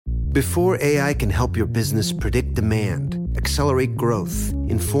Before AI can help your business predict demand, accelerate growth,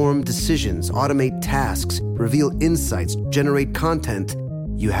 inform decisions, automate tasks, reveal insights, generate content,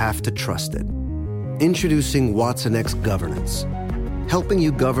 you have to trust it. Introducing watsonx Governance, helping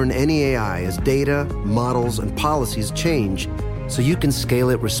you govern any AI as data, models, and policies change so you can scale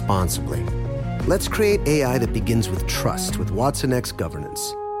it responsibly. Let's create AI that begins with trust with watsonx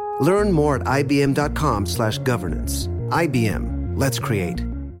Governance. Learn more at ibm.com/governance. IBM, let's create.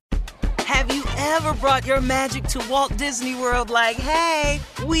 Have you ever brought your magic to Walt Disney World like, hey,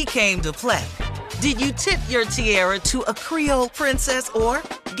 we came to play? Did you tip your tiara to a Creole princess or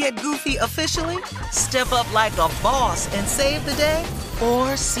get goofy officially? Step up like a boss and save the day?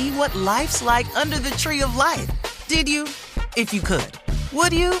 Or see what life's like under the tree of life? Did you? If you could.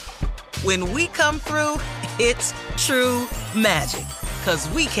 Would you? When we come through, it's true magic. 'Cause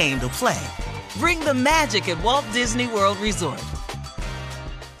we came to play. Bring the magic at Walt Disney World Resort.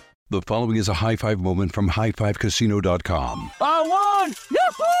 The following is a high-five moment from highfivecasino.com. I won!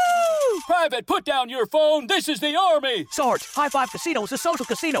 Yahoo! Private, put down your phone. This is the Army. Sarge, High Five Casino is a social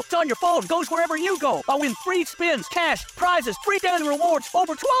casino. It's on your phone. Goes wherever you go. I win free spins, cash, prizes, free daily rewards,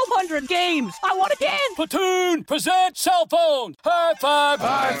 over 1,200 games. I won again. Platoon, present cell phone. High Five.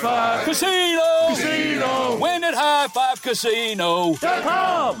 High Five. Casino. Casino. Win at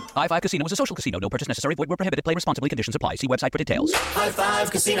highfivecasino.com. High Five Casino is a social casino. No purchase necessary. Void where prohibited. Play responsibly. Conditions apply. See website for details. High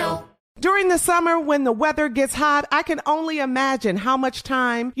Five Casino. During the summer, when the weather gets hot, I can only imagine how much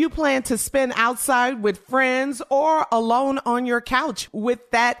time you plan to spend outside with friends or alone on your couch with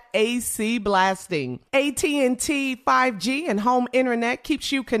that AC blasting. AT&T 5G and home internet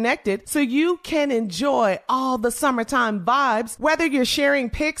keeps you connected so you can enjoy all the summertime vibes, whether you're sharing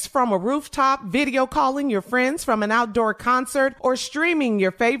pics from a rooftop, video calling your friends from an outdoor concert, or streaming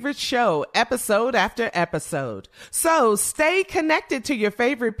your favorite show episode after episode. So stay connected to your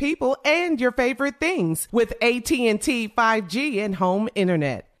favorite people and your favorite things with AT&T 5G and home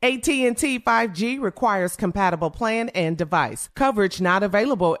internet. AT&T 5G requires compatible plan and device. Coverage not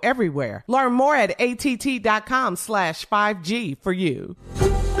available everywhere. Learn more at att.com/5G for you.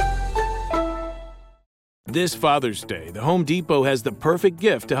 This Father's Day, the Home Depot has the perfect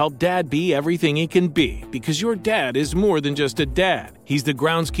gift to help Dad be everything he can be, because your dad is more than just a dad. He's the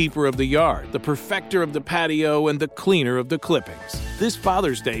groundskeeper of the yard, the perfecter of the patio, and the cleaner of the clippings. This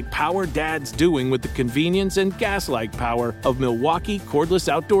Father's Day, power Dad's doing with the convenience and gas-like power of Milwaukee cordless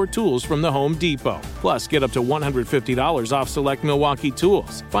outdoor tools from the Home Depot. Plus, get up to $150 off select Milwaukee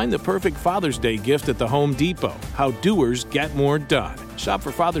tools. Find the perfect Father's Day gift at the Home Depot. How doers get more done. Shop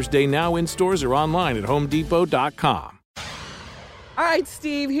for Father's Day now in stores or online at homedepot.com. All right,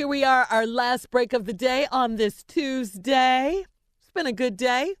 Steve, here we are, our last break of the day on this Tuesday. It's been a good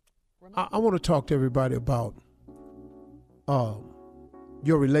day. I want to talk to everybody about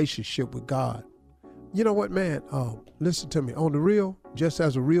your relationship with God. You know what, man? Listen to me. On the real, just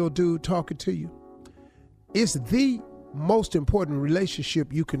as a real dude talking to you, it's the most important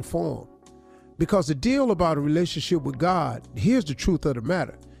relationship you can form. Because the deal about a relationship with God, here's the truth of the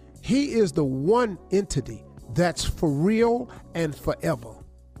matter. He is the one entity that's for real and forever.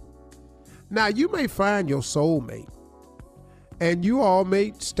 Now, you may find your soulmate, and you all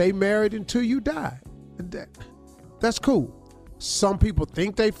may stay married until you die. That's cool. Some people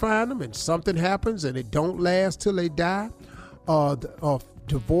think they find them, and something happens, and it don't last till they die.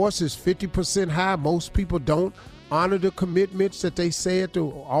 Divorce is 50% high. Most people don't honor the commitments that they say at the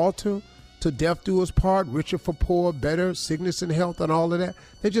altar. To death do us part, richer for poor, better, sickness and health, and all of that.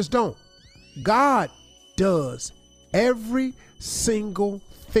 They just don't. God does every single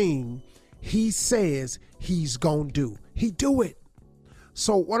thing he says he's going to do. He do it.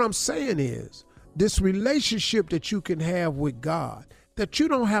 So what I'm saying is, this relationship that you can have with God, that you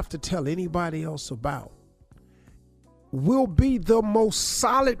don't have to tell anybody else about, will be the most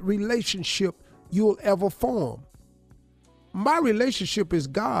solid relationship you'll ever form. My relationship is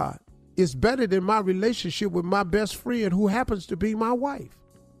God. It's better than my relationship with my best friend who happens to be my wife.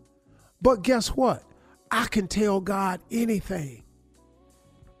 But guess what? I can tell God anything.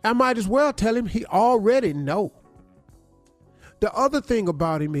 I might as well tell him he already know. The other thing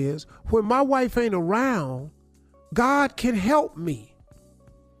about him is when my wife ain't around, God can help me.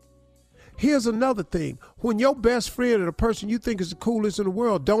 Here's another thing. When your best friend or the person you think is the coolest in the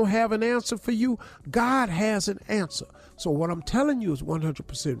world don't have an answer for you, God has an answer. So what I'm telling you is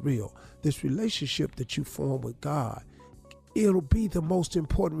 100% real. This relationship that you form with God, it'll be the most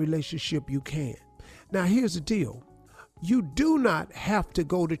important relationship you can. Now, here's the deal. You do not have to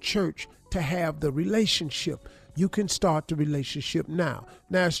go to church to have the relationship. You can start the relationship now.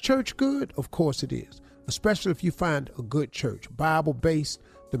 Now, is church good? Of course it is, especially if you find a good church, Bible-based,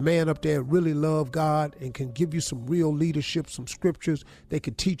 the man up there really love God and can give you some real leadership, some scriptures. They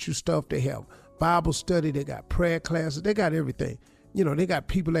can teach you stuff. They have Bible study. They got prayer classes. They got everything. You know, they got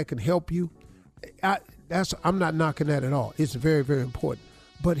people that can help you. I'm not knocking that at all. It's very, very important.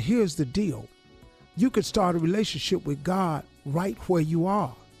 But here's the deal. You could start a relationship with God right where you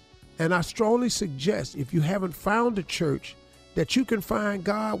are. And I strongly suggest, if you haven't found a church, that you can find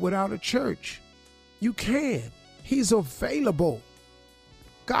God without a church. You can. He's available.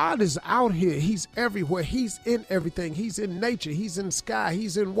 God is out here. He's everywhere. He's in everything. He's in nature. He's in the sky.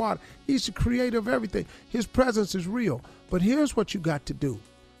 He's in water. He's the creator of everything. His presence is real. But here's what you got to do.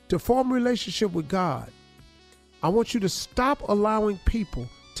 To form a relationship with God, I want you to stop allowing people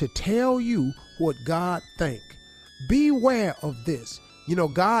to tell you what God thinks. Beware of this. You know,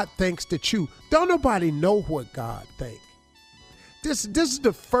 God thinks that you. Don't nobody know what God thinks. This is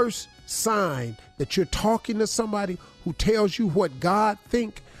the first sign that you're talking to somebody who tells you what God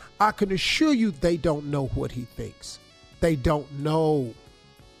thinks. I can assure you they don't know what he thinks. They don't know.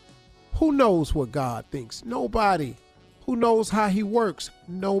 Who knows what God thinks? Nobody. Who knows how he works?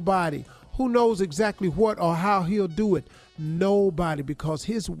 Nobody. Who knows exactly what or how he'll do it? Nobody, because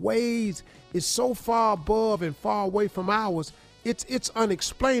his ways is so far above and far away from ours. It's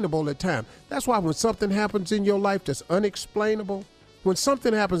unexplainable at times. That's why when something happens in your life that's unexplainable, when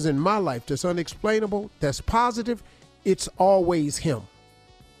something happens in my life that's unexplainable, that's positive, it's always him.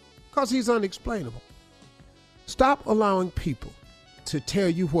 Because he's unexplainable. Stop allowing people to tell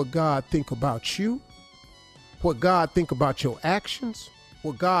you what God think about you, what God think about your actions,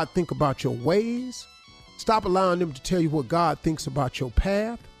 what God think about your ways. Stop allowing them to tell you what God thinks about your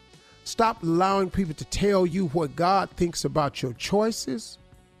path. Stop allowing people to tell you what God thinks about your choices.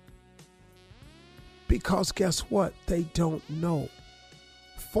 Because guess what? They don't know.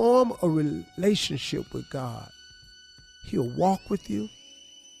 Form a relationship with God. He'll walk with you.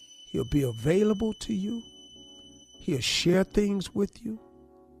 He'll be available to you. He'll share things with you.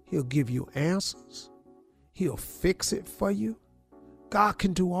 He'll give you answers. He'll fix it for you. God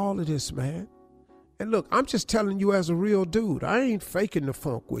can do all of this, man. And look, I'm just telling you as a real dude. I ain't faking the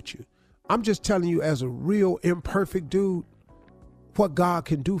funk with you. I'm just telling you as a real imperfect dude what God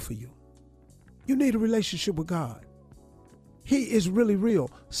can do for you. You need a relationship with God. He is really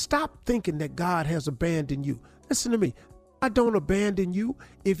real. Stop thinking that God has abandoned you. Listen to me. I don't abandon you.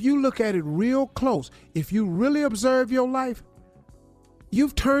 If you look at it real close, if you really observe your life,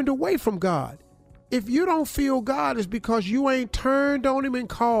 you've turned away from God. If you don't feel God, it's because you ain't turned on him and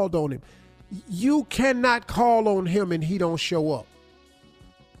called on him. You cannot call on him and he don't show up.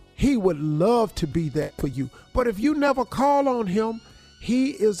 He would love to be that for you. But if you never call on him, he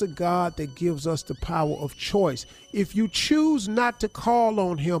is a God that gives us the power of choice. If you choose not to call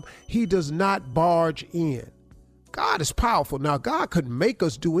on him, he does not barge in. God is powerful. Now, God could make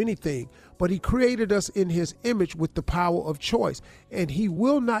us do anything, but he created us in his image with the power of choice. And he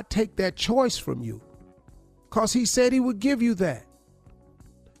will not take that choice from you because he said he would give you that.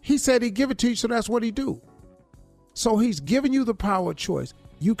 He said he'd give it to you, so that's what he do. So he's giving you the power of choice.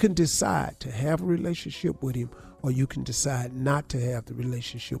 You can decide to have a relationship with him, or you can decide not to have the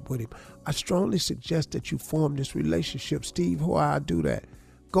relationship with him. I strongly suggest that you form this relationship. Steve, how I do that?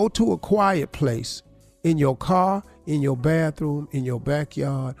 Go to a quiet place in your car, in your bathroom, in your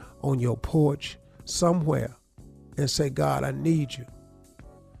backyard, on your porch, somewhere, and say, God, I need you.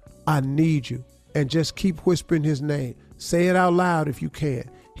 I need you. And just keep whispering his name. Say it out loud if you can.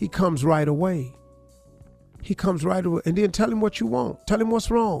 He comes right away. He comes right away. And then tell him what you want. Tell him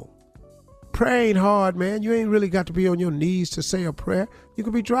what's wrong. Prayer ain't hard, man. You ain't really got to be on your knees to say a prayer. You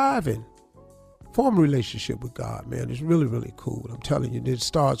could be driving. Form a relationship with God, man. It's really, really cool. I'm telling you, it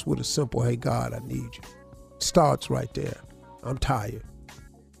starts with a simple, hey, God, I need you. It starts right there. I'm tired.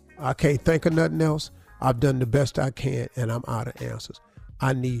 I can't think of nothing else. I've done the best I can, and I'm out of answers.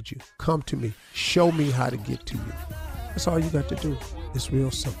 I need you. Come to me. Show me how to get to you. That's all you got to do. It's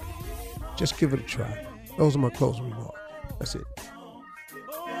real simple. Just give it a try. Those are my closing remarks. That's it.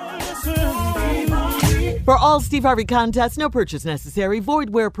 For all Steve Harvey contests, no purchase necessary,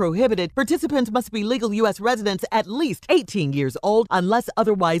 void where prohibited. Participants must be legal U.S. residents at least 18 years old unless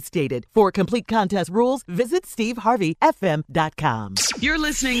otherwise stated. For complete contest rules, visit SteveHarveyFM.com. You're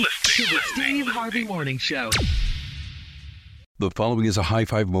listening to the Steve Harvey Morning Show. The following is a high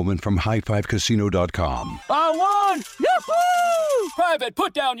five moment from highfivecasino.com. I won! Yahoo! Private,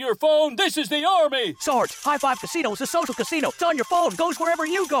 put down your phone. This is the Army. Sarge, High Five Casino is a social casino. It's on your phone, goes wherever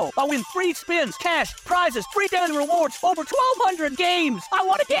you go. I win free spins, cash, prizes, free daily rewards, over 1,200 games. I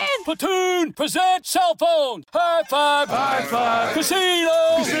won again. Platoon, present cell phone. High Five. High Five.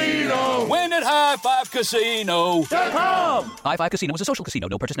 Casino. Casino. Win at highfivecasino.com. High Five Casino is a social casino.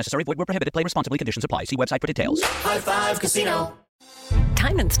 No purchase necessary. Void where prohibited. Play responsibly. Conditions apply. See website for details. High Five Casino.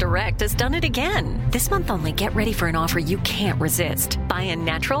 Diamonds Direct has done it again. This month only, get ready for an offer you can't resist. Buy a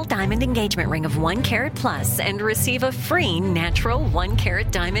natural diamond engagement ring of 1 carat plus and receive a free natural 1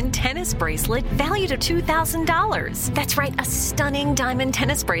 carat diamond tennis bracelet valued at $2,000. That's right, a stunning diamond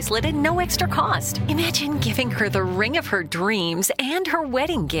tennis bracelet at no extra cost. Imagine giving her the ring of her dreams and her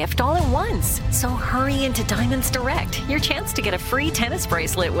wedding gift all at once. So hurry into Diamonds Direct. Your chance to get a free tennis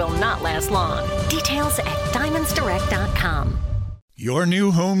bracelet will not last long. Details at diamondsdirect.com. Your new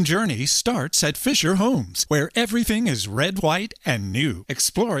home journey starts at Fisher Homes, where everything is red, white, and new.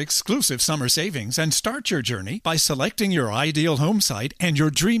 Explore exclusive summer savings and start your journey by selecting your ideal home site and your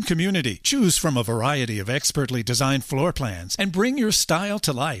dream community. Choose from a variety of expertly designed floor plans and bring your style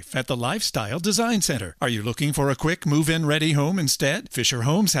to life at the Lifestyle Design Center. Are you looking for a quick move-in ready home instead? Fisher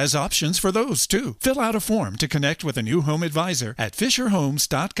Homes has options for those too. Fill out a form to connect with a new home advisor at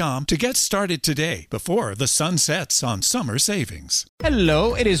fisherhomes.com to get started today before the sun sets on summer savings.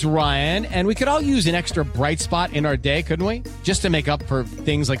 Hello, it is Ryan, and we could all use an extra bright spot in our day, couldn't we? Just to make up for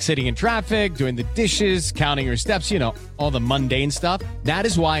things like sitting in traffic, doing the dishes, counting your steps, you know, all the mundane stuff. That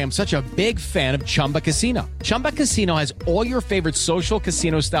is why I'm such a big fan of Chumba Casino. Chumba Casino has all your favorite social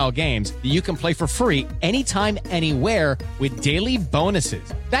casino-style games that you can play for free anytime, anywhere with daily bonuses.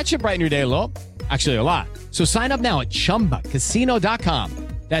 That should brighten your day a little. Actually, a lot. So sign up now at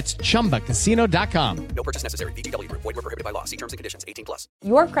ChumbaCasino.com. That's ChumbaCasino.com. No purchase necessary. VGW Group. Void where prohibited by law. See terms and conditions. 18+.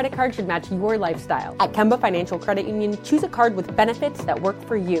 Your credit card should match your lifestyle. At Kemba Financial Credit Union, choose a card with benefits that work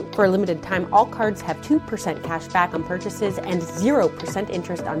for you. For a limited time, all cards have 2% cash back on purchases and 0%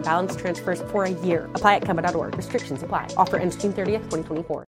 interest on balance transfers for a year. Apply at Kemba.org. Restrictions apply. Offer ends June 30th, 2024.